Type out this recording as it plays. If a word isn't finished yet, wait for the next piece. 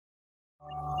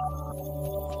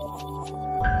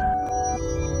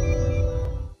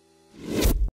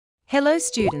Hello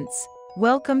students,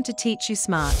 welcome to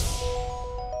TeachusMart.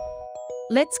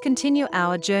 Let's continue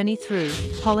our journey through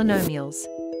polynomials.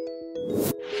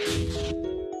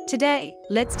 Today,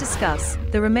 let's discuss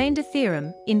the remainder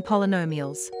theorem in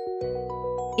polynomials.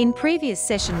 In previous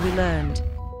session we learned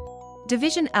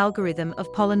division algorithm of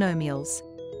polynomials.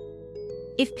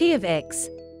 If p of x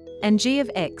and g of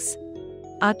x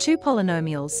are two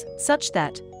polynomials such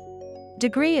that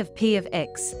degree of p of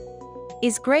x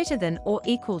is greater than or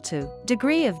equal to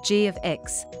degree of g of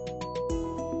x,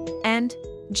 and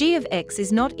g of x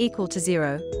is not equal to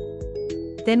 0,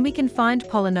 then we can find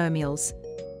polynomials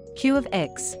q of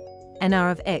x and r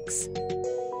of x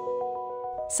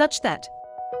such that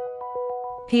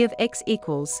p of x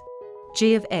equals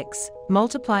g of x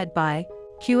multiplied by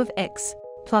q of x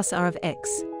plus r of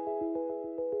x,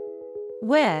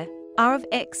 where r of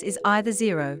x is either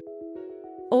 0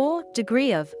 or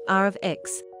degree of r of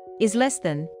x is less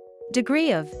than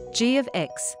degree of g of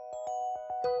x.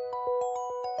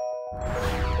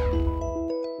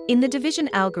 In the division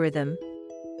algorithm,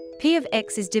 p of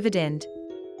x is dividend,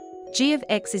 g of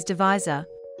x is divisor,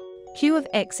 q of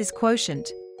x is quotient,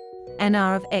 and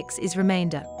r of x is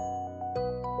remainder.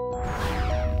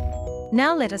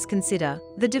 Now let us consider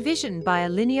the division by a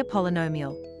linear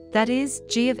polynomial, that is,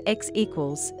 g of x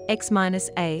equals x minus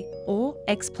a or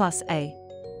x plus a.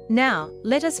 Now,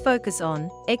 let us focus on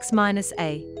x minus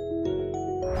a.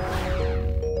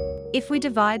 If we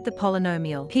divide the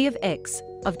polynomial p of x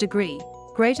of degree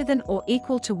greater than or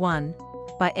equal to 1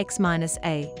 by x minus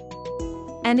a,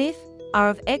 and if r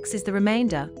of x is the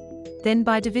remainder, then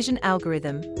by division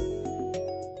algorithm,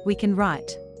 we can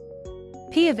write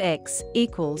p of x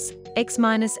equals x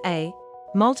minus a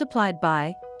multiplied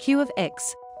by q of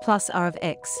x plus r of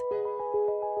x,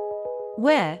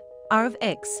 where r of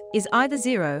x is either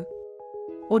 0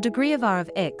 or degree of r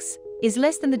of x is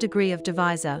less than the degree of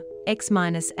divisor x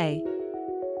minus a.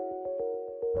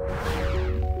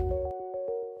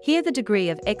 Here the degree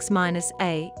of x minus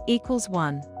a equals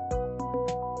 1.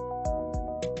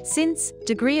 Since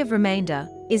degree of remainder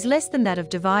is less than that of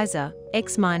divisor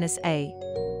x minus a,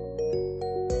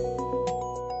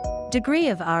 degree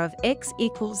of r of x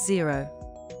equals 0.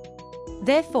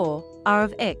 Therefore, r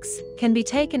of x can be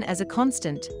taken as a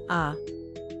constant, r.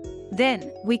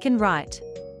 Then, we can write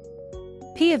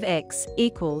p of x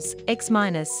equals x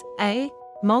minus a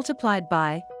multiplied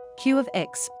by q of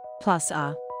x plus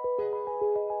r.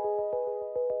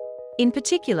 In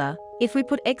particular, if we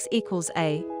put x equals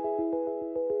a,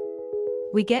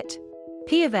 we get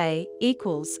p of a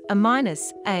equals a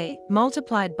minus a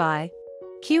multiplied by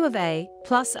q of a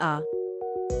plus r.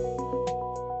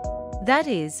 That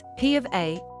is, p of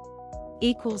a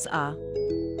equals r.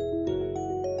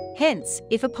 Hence,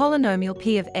 if a polynomial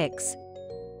p of x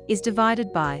is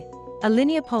divided by a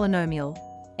linear polynomial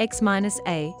x minus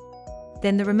a,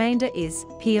 then the remainder is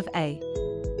p of a.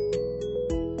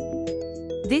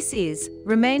 This is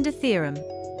remainder theorem.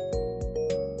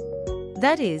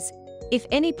 That is, if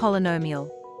any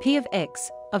polynomial p of x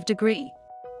of degree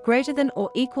greater than or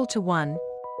equal to 1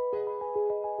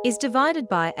 is divided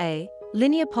by a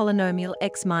linear polynomial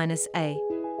x minus a,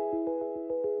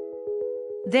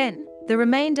 then the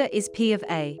remainder is p of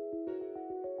a,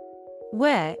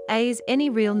 where a is any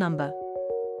real number.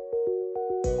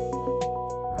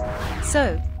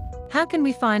 So, how can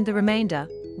we find the remainder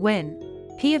when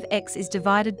p of x is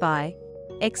divided by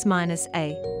x minus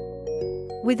a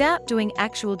without doing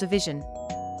actual division?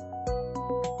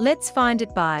 Let's find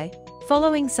it by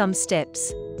following some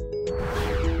steps.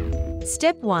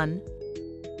 Step 1.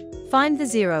 Find the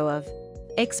 0 of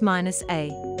x minus a.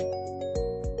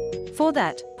 For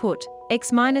that, put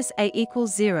x minus a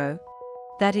equals 0,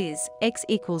 that is, x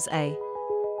equals a.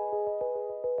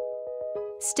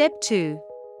 Step 2.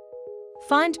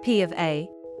 Find p of a,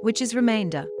 which is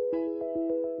remainder.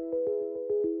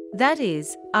 That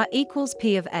is, r equals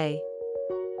p of a.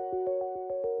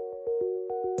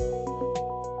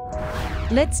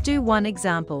 Let's do one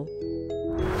example.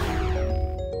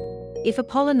 If a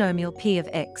polynomial p of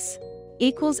x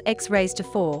equals x raised to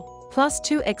 4 plus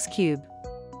 2x cubed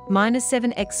minus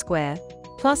 7x squared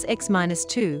plus x minus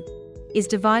 2 is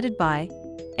divided by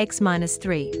x minus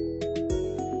 3,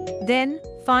 then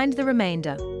find the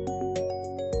remainder.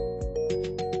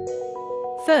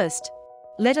 First,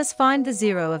 let us find the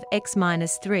 0 of x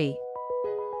minus 3.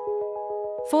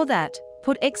 For that,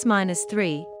 put x minus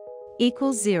 3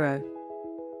 equals 0.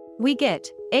 We get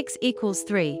x equals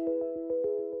 3.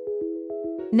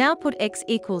 Now put x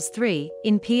equals 3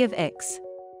 in p of x.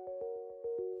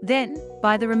 Then,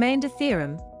 by the remainder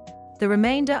theorem, the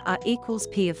remainder are equals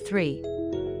p of 3.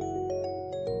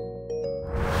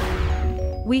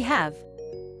 We have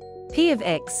p of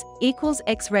x equals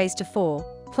x raised to 4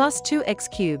 plus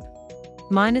 2x cubed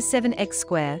minus 7x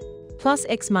squared plus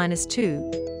x minus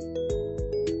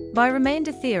 2. By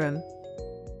remainder theorem,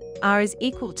 r is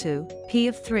equal to p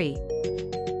of 3.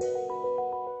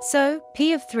 So,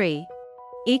 p of 3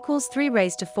 equals 3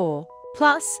 raised to 4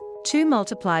 plus 2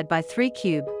 multiplied by 3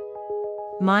 cubed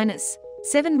minus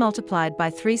 7 multiplied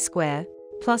by 3 square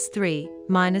plus 3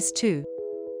 minus 2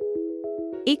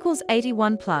 equals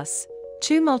 81 plus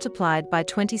 2 multiplied by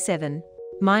 27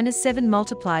 minus 7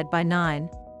 multiplied by 9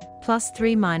 plus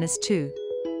 3 minus 2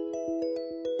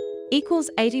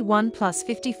 equals 81 plus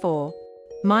 54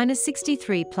 minus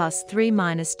 63 plus 3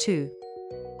 minus 2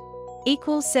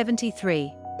 equals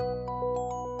 73.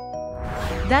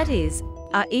 That is,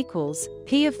 r equals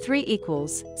p of 3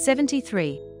 equals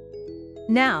 73.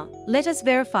 Now, let us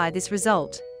verify this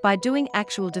result by doing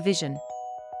actual division.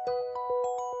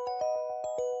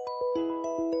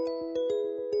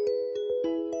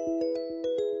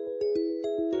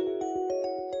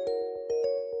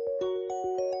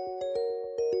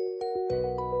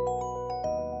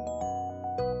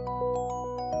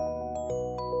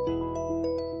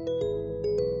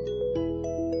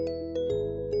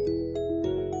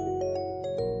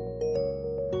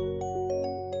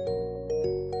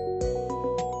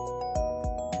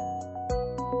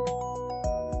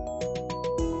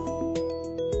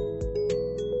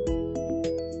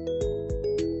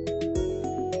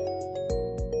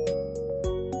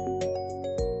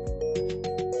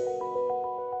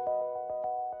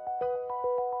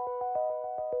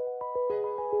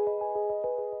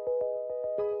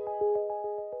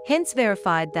 Hence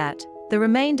verified that the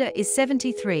remainder is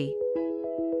 73.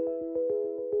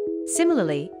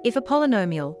 Similarly, if a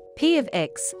polynomial p of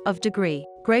x of degree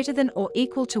greater than or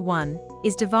equal to 1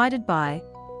 is divided by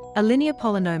a linear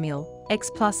polynomial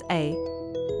x plus a,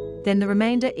 then the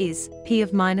remainder is p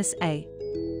of minus a.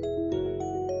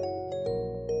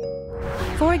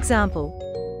 For example,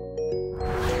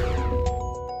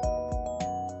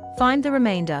 find the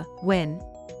remainder when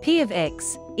p of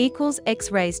x equals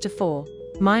x raised to 4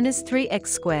 minus 3x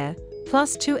squared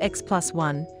plus 2x plus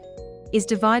 1 is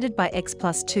divided by x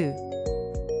plus 2.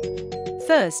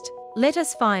 First, let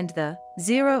us find the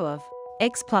 0 of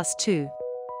x plus 2.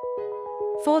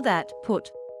 For that,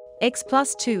 put x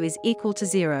plus 2 is equal to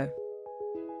 0.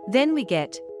 Then we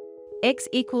get x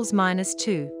equals minus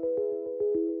 2.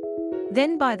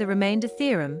 Then by the remainder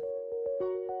theorem,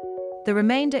 the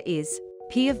remainder is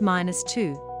p of minus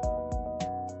 2.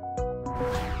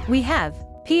 We have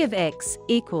p of x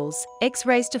equals x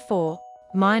raised to 4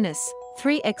 minus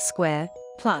 3x squared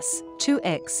plus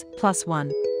 2x plus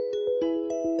 1.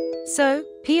 So,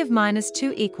 p of minus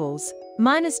 2 equals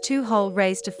minus 2 whole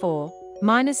raised to 4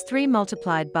 minus 3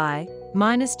 multiplied by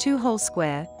minus 2 whole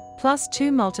square plus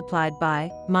 2 multiplied by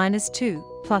minus 2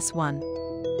 plus 1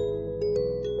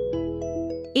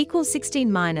 equals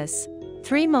 16 minus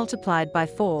 3 multiplied by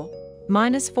 4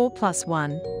 minus 4 plus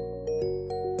 1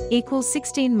 equals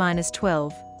 16 minus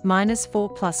 12 minus 4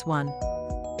 plus 1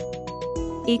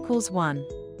 equals 1.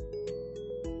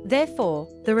 Therefore,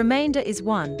 the remainder is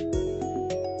 1.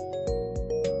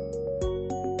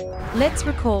 Let's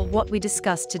recall what we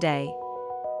discussed today.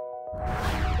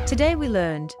 Today we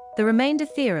learned the remainder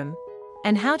theorem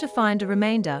and how to find a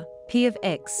remainder, p of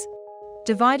x,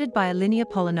 divided by a linear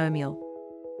polynomial.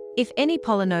 If any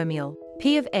polynomial,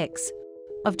 p of x,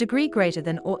 of degree greater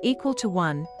than or equal to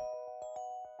 1,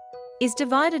 is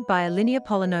divided by a linear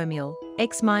polynomial,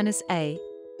 x minus a,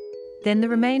 then the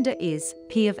remainder is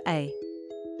p of a.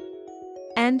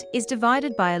 And is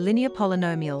divided by a linear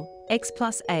polynomial, x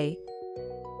plus a,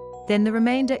 then the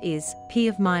remainder is p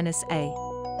of minus a.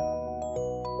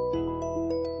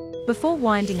 Before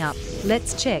winding up,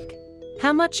 let's check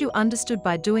how much you understood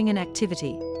by doing an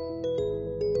activity.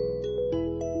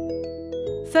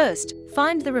 First,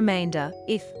 find the remainder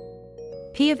if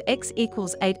p of x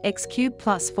equals 8x cubed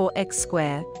plus 4x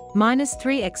squared minus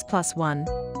 3x plus 1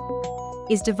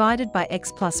 is divided by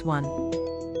x plus 1.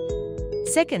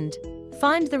 Second,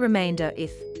 find the remainder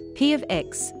if p of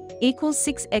x equals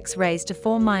 6x raised to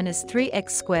 4 minus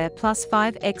 3x squared plus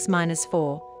 5x minus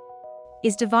 4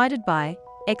 is divided by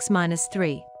x minus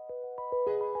 3.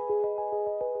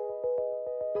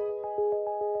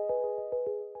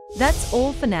 That's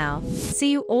all for now.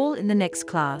 See you all in the next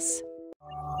class.